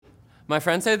My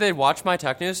friends say they'd watch my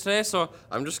tech news today, so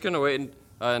I'm just going to wait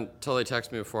until they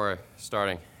text me before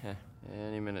starting. Yeah,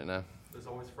 any minute now. There's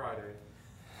always Friday.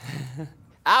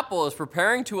 Apple is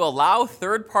preparing to allow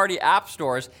third-party app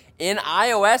stores in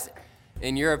iOS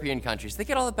in European countries. They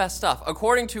get all the best stuff.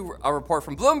 According to a report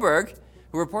from Bloomberg,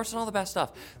 who reports on all the best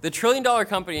stuff, the trillion-dollar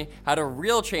company had a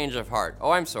real change of heart.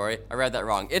 Oh, I'm sorry, I read that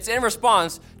wrong. It's in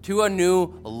response to a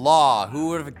new law. Who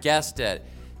would have guessed it?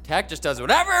 Tech just does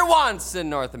whatever it wants in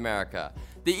North America.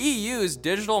 The EU's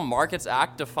Digital Markets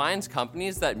Act defines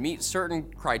companies that meet certain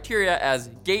criteria as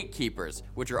gatekeepers,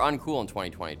 which are uncool in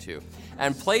 2022,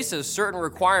 and places certain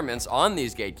requirements on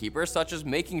these gatekeepers, such as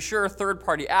making sure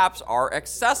third-party apps are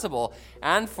accessible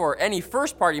and for any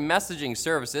first-party messaging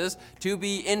services to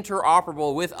be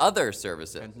interoperable with other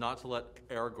services. And not to let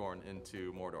Aragorn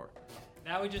into Mordor.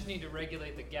 Now we just need to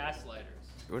regulate the gaslighters.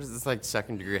 What is this, like,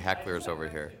 second-degree hecklers over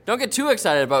here? Don't get too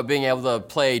excited about being able to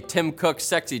play Tim Cook's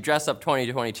Sexy Dress Up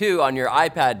 2022 on your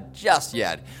iPad just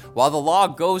yet. While the law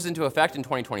goes into effect in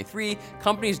 2023,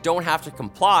 companies don't have to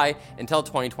comply until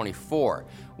 2024.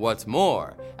 What's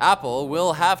more, Apple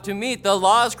will have to meet the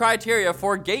law's criteria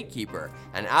for gatekeeper,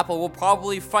 and Apple will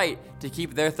probably fight to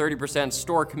keep their 30%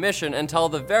 store commission until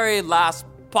the very last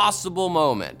possible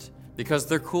moment. Because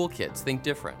they're cool kids, think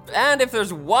different. And if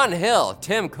there's one hill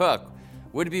Tim Cook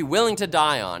would be willing to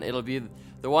die on, it'll be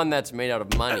the one that's made out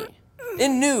of money.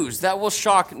 In news that will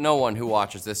shock no one who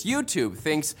watches this, YouTube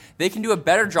thinks they can do a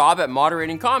better job at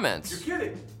moderating comments. You're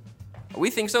kidding.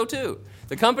 We think so too.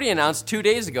 The company announced 2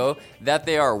 days ago that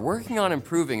they are working on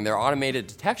improving their automated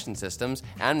detection systems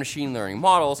and machine learning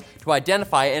models to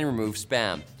identify and remove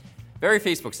spam. Very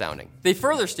Facebook sounding. They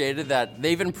further stated that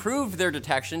they've improved their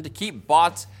detection to keep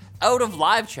bots out of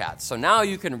live chats, so now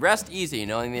you can rest easy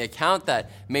knowing the account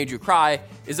that made you cry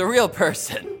is a real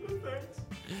person.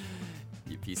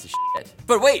 You piece of shit.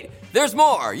 But wait, there's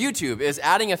more! YouTube is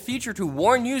adding a feature to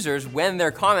warn users when their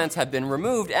comments have been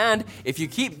removed, and if you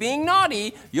keep being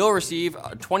naughty, you'll receive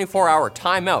a 24-hour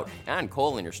timeout and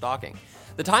coal in your stocking.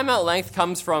 The timeout length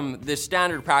comes from the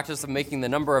standard practice of making the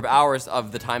number of hours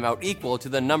of the timeout equal to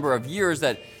the number of years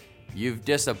that you've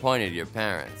disappointed your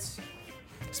parents.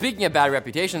 Speaking of bad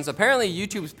reputations, apparently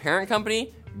YouTube's parent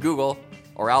company, Google,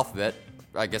 or Alphabet,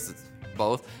 I guess it's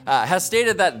both, has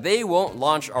stated that they won't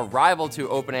launch a rival to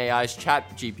OpenAI's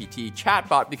ChatGPT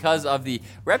chatbot because of the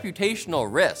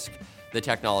reputational risk the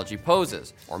technology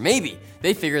poses. Or maybe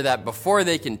they figure that before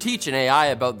they can teach an AI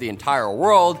about the entire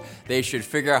world, they should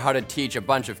figure out how to teach a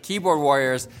bunch of keyboard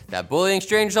warriors that bullying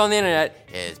strangers on the internet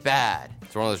is bad.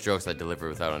 It's one of those jokes I deliver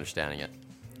without understanding it.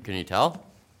 Can you tell?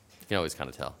 You can always kind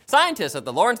of tell. Scientists at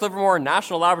the Lawrence Livermore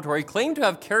National Laboratory claim to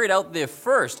have carried out the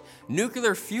first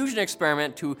nuclear fusion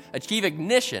experiment to achieve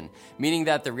ignition, meaning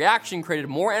that the reaction created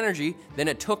more energy than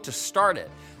it took to start it.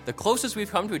 The closest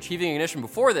we've come to achieving ignition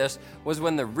before this was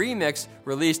when the remix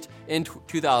released in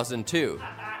 2002.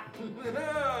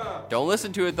 Don't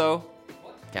listen to it though.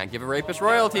 Can't give a rapist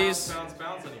royalties.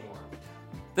 Bounce anymore.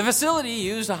 The facility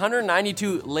used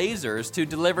 192 lasers to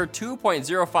deliver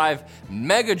 2.05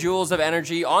 megajoules of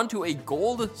energy onto a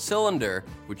gold cylinder,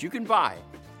 which you can buy.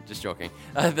 Just joking.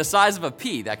 The size of a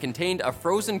pea that contained a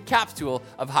frozen capsule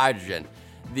of hydrogen.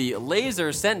 The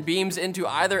laser sent beams into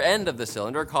either end of the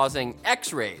cylinder, causing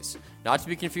X-rays, not to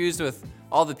be confused with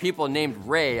all the people named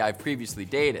Ray I've previously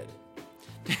dated,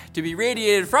 to be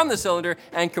radiated from the cylinder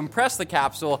and compress the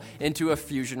capsule into a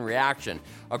fusion reaction.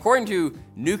 According to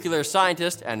nuclear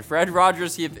scientist and Fred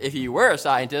Rogers, if he were a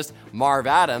scientist, Marv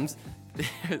Adams,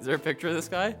 is there a picture of this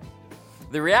guy?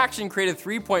 The reaction created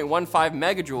 3.15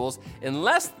 megajoules in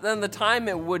less than the time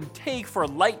it would take for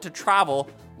light to travel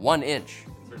 1 inch.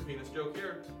 Insert penis joke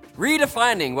here.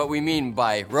 Redefining what we mean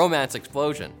by romance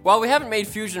explosion. While we haven't made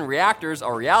fusion reactors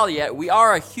a reality yet, we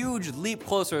are a huge leap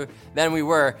closer than we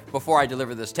were before I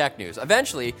delivered this tech news.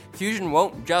 Eventually, fusion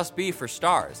won't just be for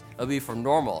stars. It'll be for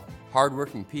normal,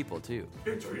 hardworking people too.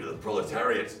 Victory to the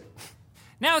proletariat.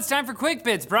 Now it's time for Quick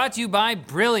Bits, brought to you by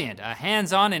Brilliant, a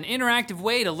hands-on and interactive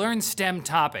way to learn STEM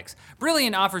topics.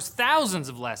 Brilliant offers thousands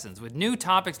of lessons with new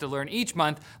topics to learn each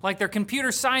month, like their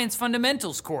Computer Science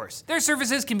Fundamentals course. Their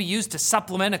services can be used to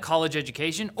supplement a college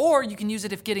education, or you can use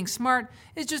it if getting smart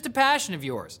is just a passion of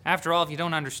yours. After all, if you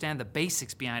don't understand the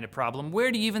basics behind a problem,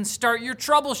 where do you even start your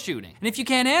troubleshooting? And if you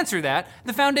can't answer that,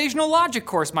 the Foundational Logic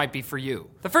course might be for you.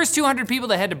 The first 200 people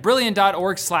that head to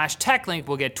brilliant.org/techlink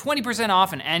will get 20%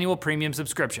 off an annual premium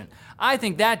subscription. I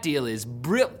think that deal is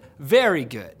very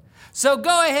good. So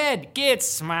go ahead, get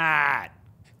smart.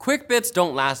 Quick bits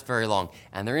don't last very long,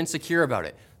 and they're insecure about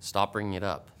it. Stop bringing it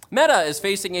up. Meta is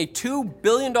facing a $2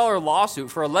 billion lawsuit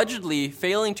for allegedly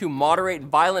failing to moderate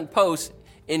violent posts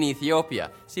in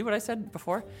Ethiopia. See what I said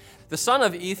before? The son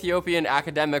of Ethiopian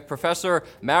academic Professor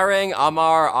Marang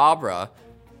Amar Abra,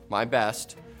 my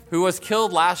best, who was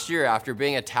killed last year after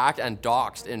being attacked and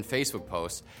doxxed in Facebook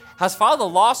posts, has filed a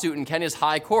lawsuit in Kenya's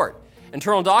High Court.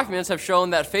 Internal documents have shown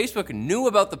that Facebook knew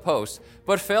about the posts,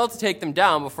 but failed to take them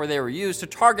down before they were used to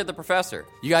target the professor.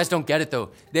 You guys don't get it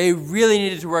though. They really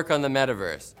needed to work on the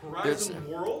metaverse. Horizon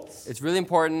Worlds? It's really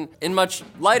important. In much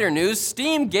lighter news,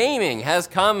 Steam Gaming has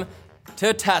come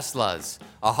to Teslas.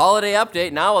 A holiday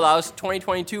update now allows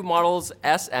 2022 models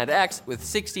S and X with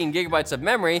 16 gigabytes of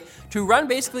memory to run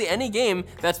basically any game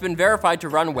that's been verified to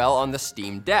run well on the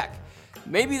Steam Deck.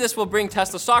 Maybe this will bring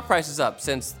Tesla stock prices up,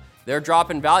 since their drop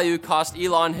in value cost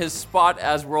Elon his spot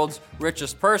as world's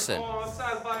richest person. Oh,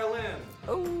 sad violin.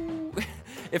 Oh,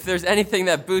 if there's anything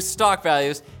that boosts stock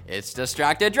values, it's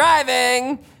distracted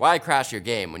driving. Why crash your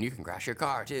game when you can crash your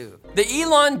car too? The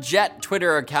Elon Jet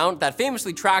Twitter account that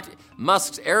famously tracked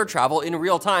Musk's air travel in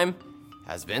real time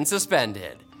has been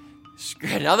suspended.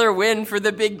 Another win for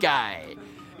the big guy.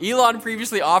 Elon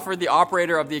previously offered the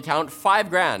operator of the account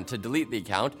 $5,000 to delete the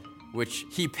account, which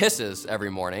he pisses every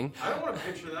morning. I don't want to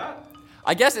picture that.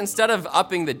 I guess instead of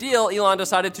upping the deal, Elon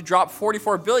decided to drop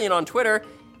 $44 billion on Twitter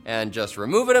and just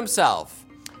remove it himself.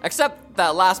 Except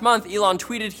that last month, Elon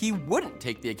tweeted he wouldn't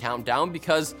take the account down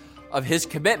because of his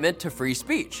commitment to free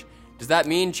speech. Does that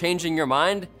mean changing your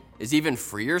mind is even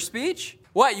freer speech?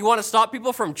 What, you want to stop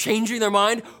people from changing their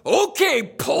mind?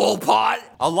 Okay, Pol Pot!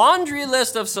 A laundry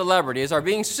list of celebrities are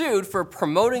being sued for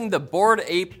promoting the Bored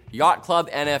Ape Yacht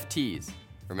Club NFTs.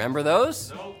 Remember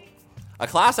those? Nope. A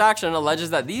class action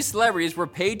alleges that these celebrities were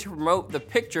paid to promote the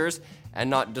pictures and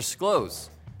not disclose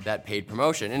that paid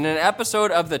promotion. In an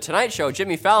episode of The Tonight Show,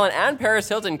 Jimmy Fallon and Paris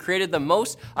Hilton created the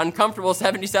most uncomfortable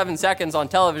 77 seconds on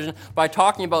television by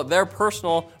talking about their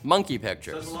personal monkey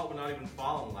pictures. Says a lot when not even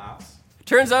Fallon laughs.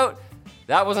 Turns out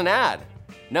that was an ad.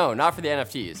 No, not for the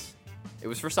NFTs. It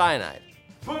was for cyanide.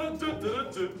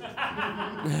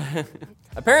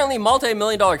 Apparently,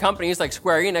 multi-million-dollar companies like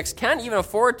Square Enix can't even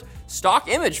afford stock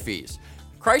image fees.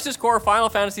 Crisis Core Final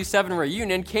Fantasy VII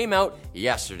Reunion came out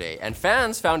yesterday, and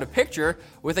fans found a picture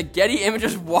with a Getty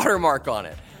Images watermark on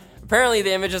it. Apparently,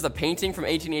 the image is a painting from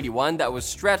 1881 that was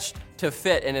stretched to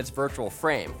fit in its virtual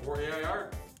frame. For AI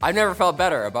art. I've never felt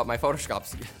better about my Photoshop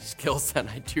skills than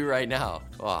I do right now.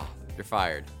 Oh, you're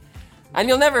fired. And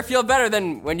you'll never feel better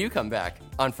than when you come back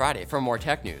on Friday for more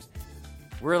tech news.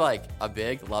 We're like a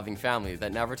big, loving family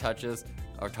that never touches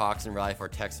or talks in real life or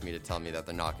texts me to tell me that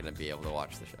they're not going to be able to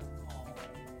watch the show.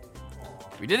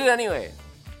 We did it anyway.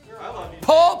 I love you.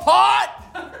 Pol Pot!